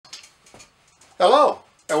Hello,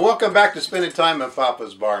 and welcome back to Spending Time in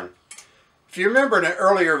Papa's Barn. If you remember in an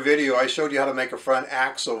earlier video, I showed you how to make a front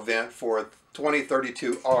axle vent for a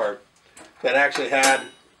 2032R that actually had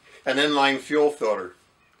an inline fuel filter.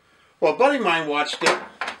 Well, a buddy of mine watched it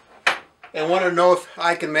and wanted to know if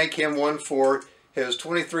I can make him one for his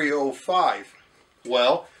 2305.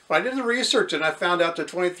 Well, when I did the research and I found out the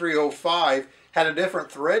 2305 had a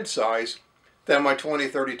different thread size than my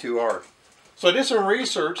 2032R. So I did some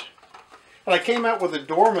research and I came out with a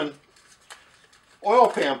Dorman oil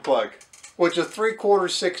pan plug, which is 3/4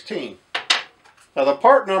 16. Now the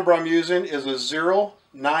part number I'm using is a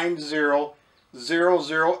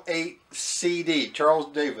 090008CD,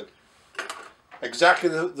 Charles David. Exactly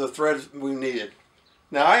the thread we needed.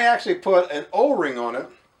 Now I actually put an O-ring on it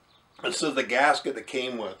instead of the gasket that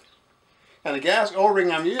came with. And the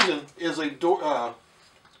O-ring I'm using is a Danco.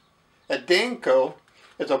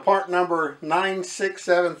 It's a part number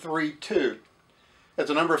 96732. It's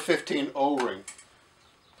a number 15 O-ring.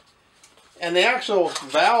 And the actual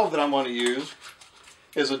valve that I'm going to use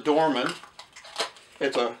is a Dorman.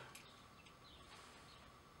 It's a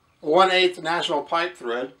 1/8 national pipe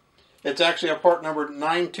thread. It's actually a part number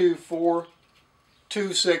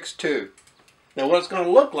 924262. Now what it's going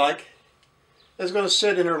to look like is going to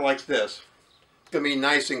sit in here like this. It's going to be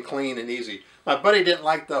nice and clean and easy. My buddy didn't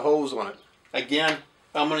like the hose on it. Again,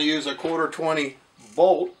 I'm going to use a 1/4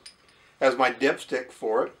 bolt as my dipstick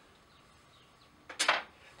for it.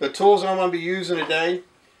 The tools I'm going to be using today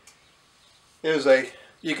is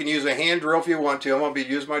you can use a hand drill if you want to. I'm going to be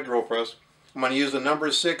using my drill press. I'm going to use the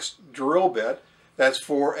number 6 drill bit. That's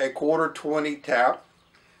for a 1/4 tap.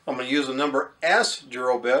 I'm going to use the number S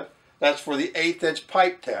drill bit. That's for the 1/8"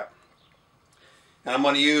 pipe tap. And I'm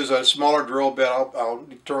going to use a smaller drill bit. I'll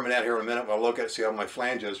determine that here in a minute when I look at it, see how my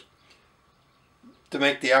flange is, to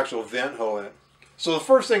make the actual vent hole in it. So the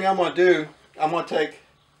first thing I'm going to do, I'm going to take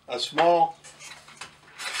a small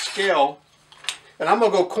scale and I'm going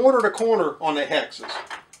to go corner to corner on the hexes.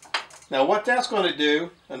 Now what that's going to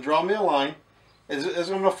do, and draw me a line, is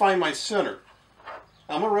I'm going to find my center.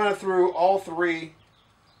 I'm going to run it through all 3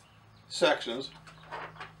 sections.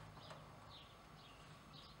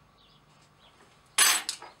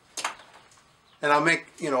 And I'll make,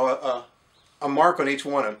 a mark on each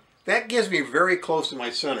one of them. That gives me very close to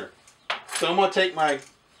my center. So I'm going to take my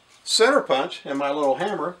center punch and my little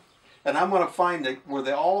hammer, and I'm going to find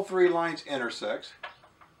where all 3 lines intersect,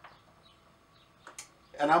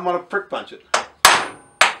 and I'm going to prick punch it.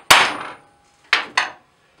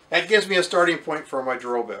 That gives me a starting point for my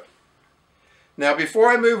drill bit. Now before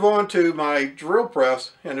I move on to my drill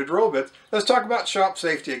press and the drill bits, let's talk about shop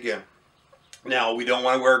safety again. Now we don't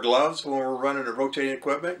want to wear gloves when we're running or rotating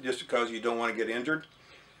equipment just because you don't want to get injured.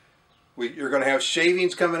 You're going to have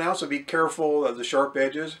shavings coming out, so be careful of the sharp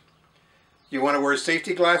edges. You want to wear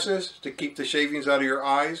safety glasses to keep the shavings out of your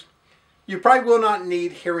eyes. You probably will not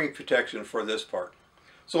need hearing protection for this part.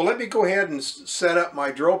 So let me go ahead and set up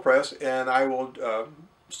my drill press, and I will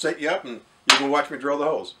set you up and you can watch me drill the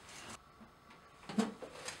holes.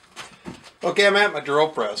 Okay, I'm at my drill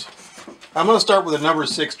press. I'm going to start with a number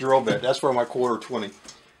 6 drill bit. That's for my 1/4.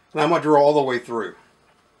 And I'm going to drill all the way through.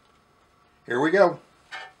 Here we go.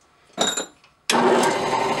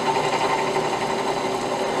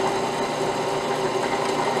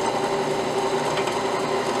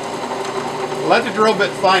 Let the drill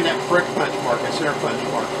bit find that prick punch mark, that center punch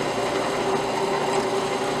mark.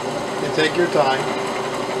 And take your time.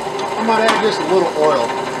 I might add just a little oil.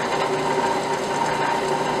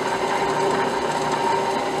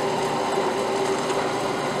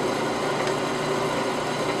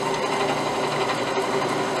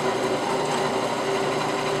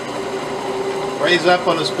 Raise up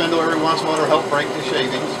on the spindle every once in a while to help break the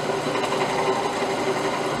shavings.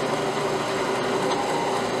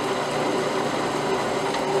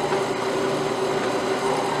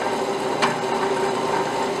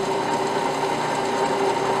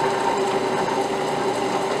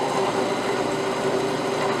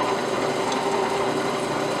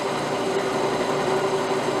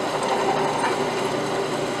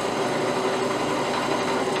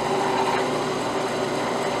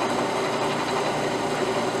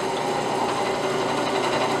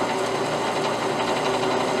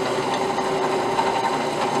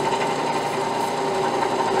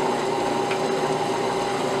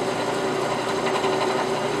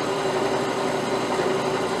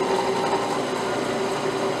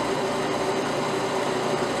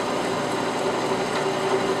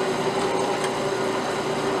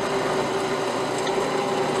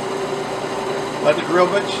 Let the drill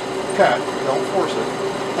bit cut, don't force it.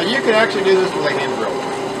 And you can actually do this with a hand drill.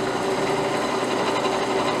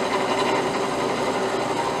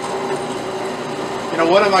 Now,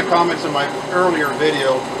 one of my comments in my earlier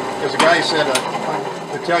video is a guy said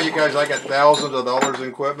to tell you guys I got thousands of dollars in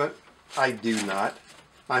equipment. I do not.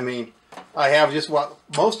 I mean, I have just what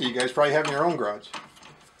most of you guys probably have in your own garage.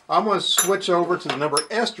 I'm going to switch over to the number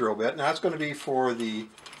S drill bit. Now, it's going to be for the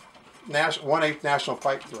 1/8 National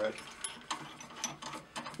Pipe Thread.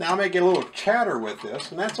 Now, I may get a little chatter with this,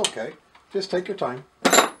 and that's okay. Just take your time.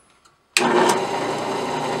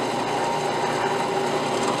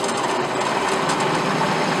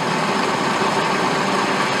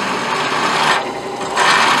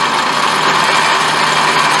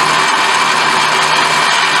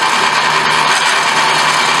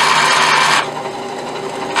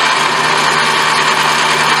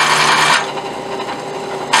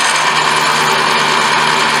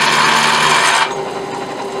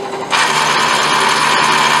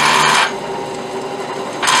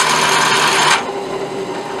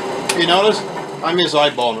 You notice I'm just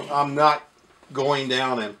eyeballing it. I'm not going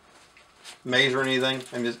down and measuring anything.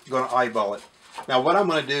 I'm just going to eyeball it. Now what I'm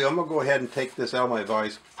going to do, I'm going to go ahead and take this out of my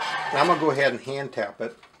vise. And I'm going to go ahead and hand tap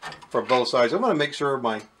it for both sides. I'm going to make sure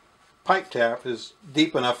my pipe tap is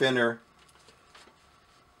deep enough in there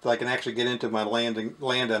that I can actually get into my land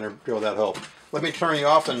under drill that hole. Let me turn you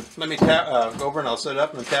off and let me tap go over and I'll set it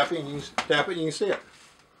up and tap it and you can see it.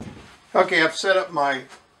 Okay, I've set up my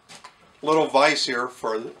little vise here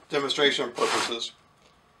for demonstration purposes.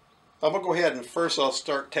 I'm going to go ahead and first I'll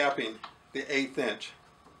start tapping the 1/8 inch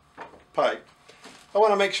pipe. I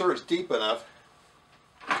want to make sure it's deep enough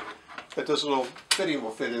that this little fitting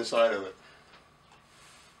will fit inside of it.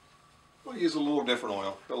 I'll use a little different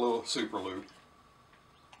oil, a little super lube.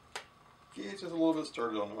 Get just a little bit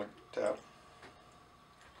started on my tap.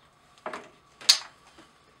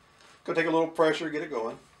 Go take a little pressure, get it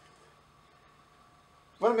going.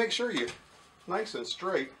 Want to make sure you're nice and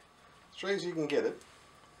straight as you can get it.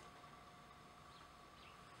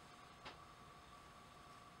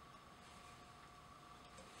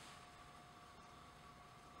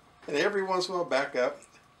 And every once in a while back up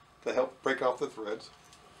to help break off the threads.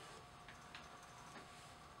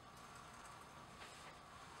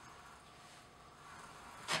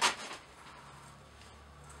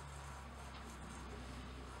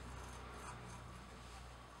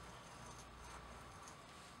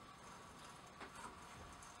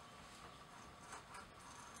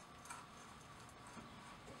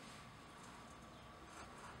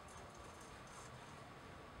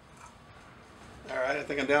 Alright, I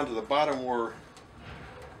think I'm down to the bottom where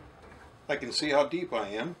I can see how deep I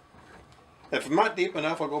am. If I'm not deep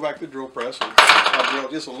enough, I'll go back to the drill press and I'll drill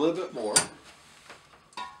just a little bit more.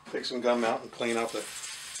 Take some gum out and clean out the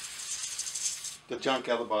junk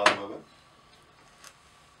out of the bottom of it.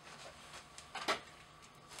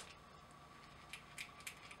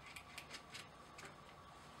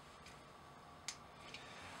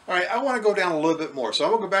 Alright, I want to go down a little bit more, so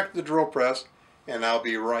I'm going to go back to the drill press and I'll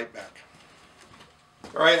be right back.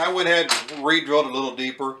 Alright, I went ahead and re-drilled a little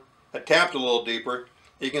deeper. I tapped a little deeper.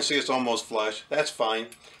 You can see it's almost flush. That's fine.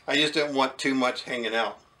 I just didn't want too much hanging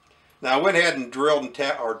out. Now I went ahead and drilled and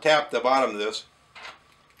tapped the bottom of this.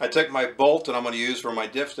 I took my bolt that I'm going to use for my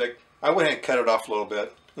dipstick. I went ahead and cut it off a little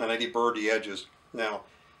bit and I deburred the edges. Now,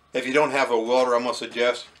 if you don't have a welder, I'm going to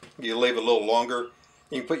suggest you leave it a little longer.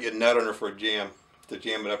 You can put your nut under for a jam to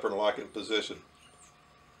jam it up and lock it in position.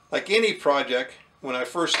 Like any project, when I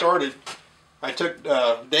first started, I took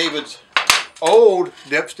David's old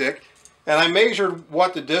dipstick and I measured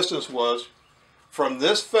what the distance was from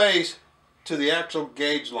this face to the actual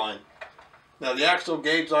gauge line. Now the actual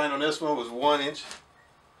gauge line on this one was 1 inch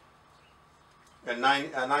and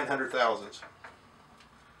 900 thousandths.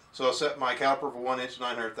 So I set my caliper for 1 inch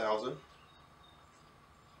 900 thousandths.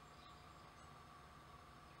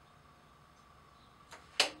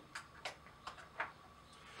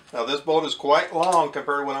 Now this bolt is quite long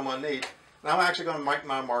compared to what I'm going to need. And I'm actually going to make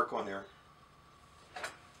my mark on here.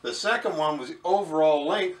 The second one was the overall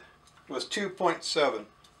length was 2.7.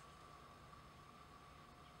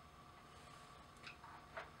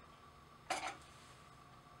 I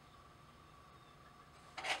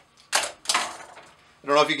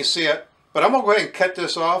don't know if you can see it, but I'm going to go ahead and cut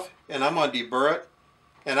this off and I'm going to deburr it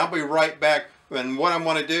and I'll be right back. And what I'm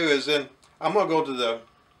going to do is then I'm going to go to the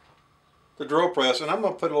drill press and I'm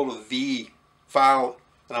going to put a little V file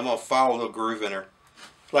and I'm going to file a little groove in there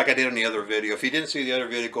like I did in the other video. If you didn't see the other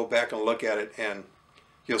video, go back and look at it and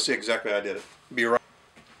you'll see exactly how I did it. Be right.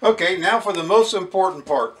 Okay, now for the most important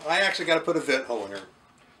part. I actually got to put a vent hole in here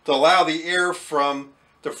to allow the air from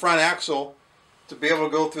the front axle to be able to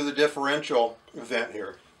go through the differential vent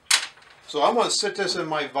here. So I'm going to sit this in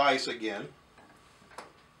my vise again.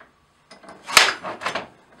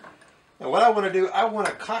 And what I want to do, I want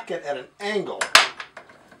to cock it at an angle.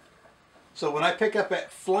 So when I pick up that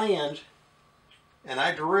flange and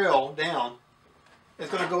I drill down, it's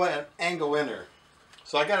going to go at an angle in there.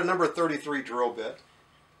 So I got a number 33 drill bit,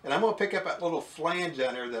 and I'm going to pick up that little flange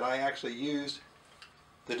down there that I actually used,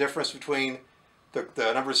 the difference between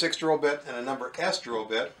the number 6 drill bit and a number S drill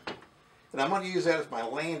bit, and I'm going to use that as my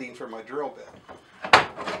landing for my drill bit.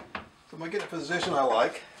 So I'm going to get a position I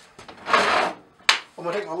like. I'm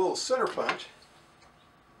going to take my little center punch,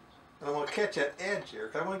 and I'm going to catch that edge here,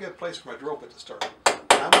 because I want to get a place for my drill bit to start. And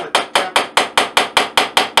I'm going to tap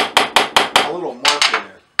a little mark in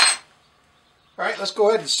there. Alright, let's go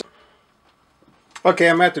ahead and... Okay,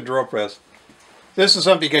 I'm at the drill press. This is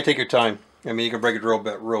something you can take your time. I mean, you can break a drill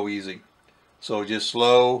bit real easy. So just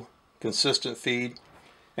slow, consistent feed,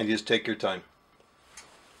 and just take your time.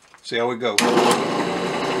 See how we go.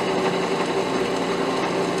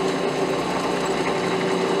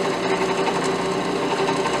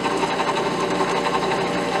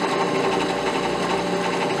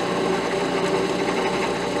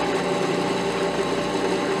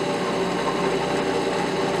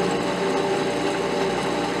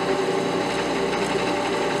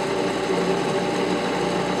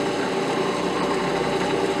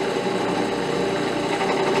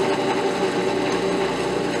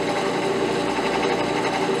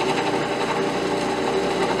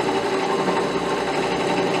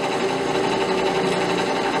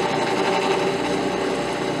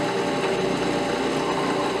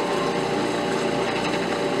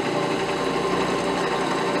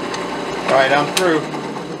 Alright, I'm through.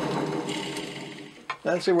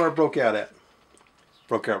 Let's see where it broke out at.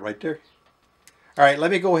 Broke out right there. Alright,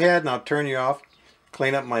 let me go ahead and I'll turn you off,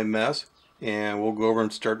 clean up my mess, and we'll go over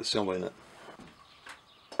and start assembling it.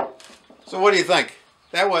 So what do you think?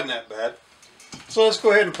 That wasn't that bad. So let's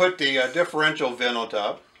go ahead and put the differential vent on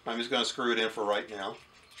top. I'm just going to screw it in for right now.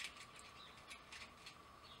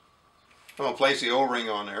 I'm going to place the O-ring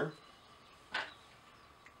on there.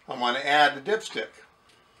 I'm going to add the dipstick.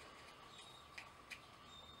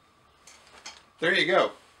 There you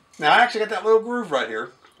go. Now I actually got that little groove right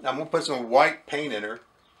here. I'm going to put some white paint in there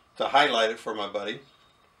to highlight it for my buddy.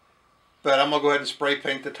 But I'm going to go ahead and spray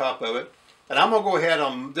paint the top of it. And I'm going to go ahead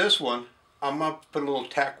on this one, I'm going to put a little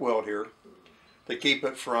tack weld here to keep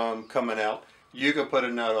it from coming out. You can put a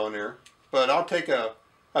nut on there. But I'll take a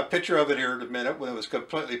picture of it here in a minute when it was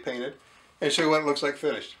completely painted and show you what it looks like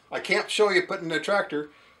finished. I can't show you putting the tractor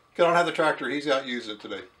because I don't have the tractor. He's out using it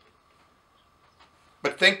today.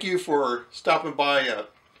 But thank you for stopping by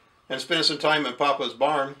and spending some time in Papa's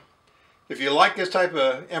barn. If you like this type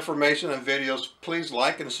of information and videos, please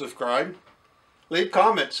like and subscribe. Leave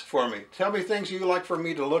comments for me. Tell me things you'd like for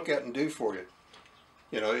me to look at and do for you.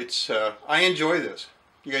 You know, I enjoy this.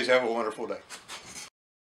 You guys have a wonderful day.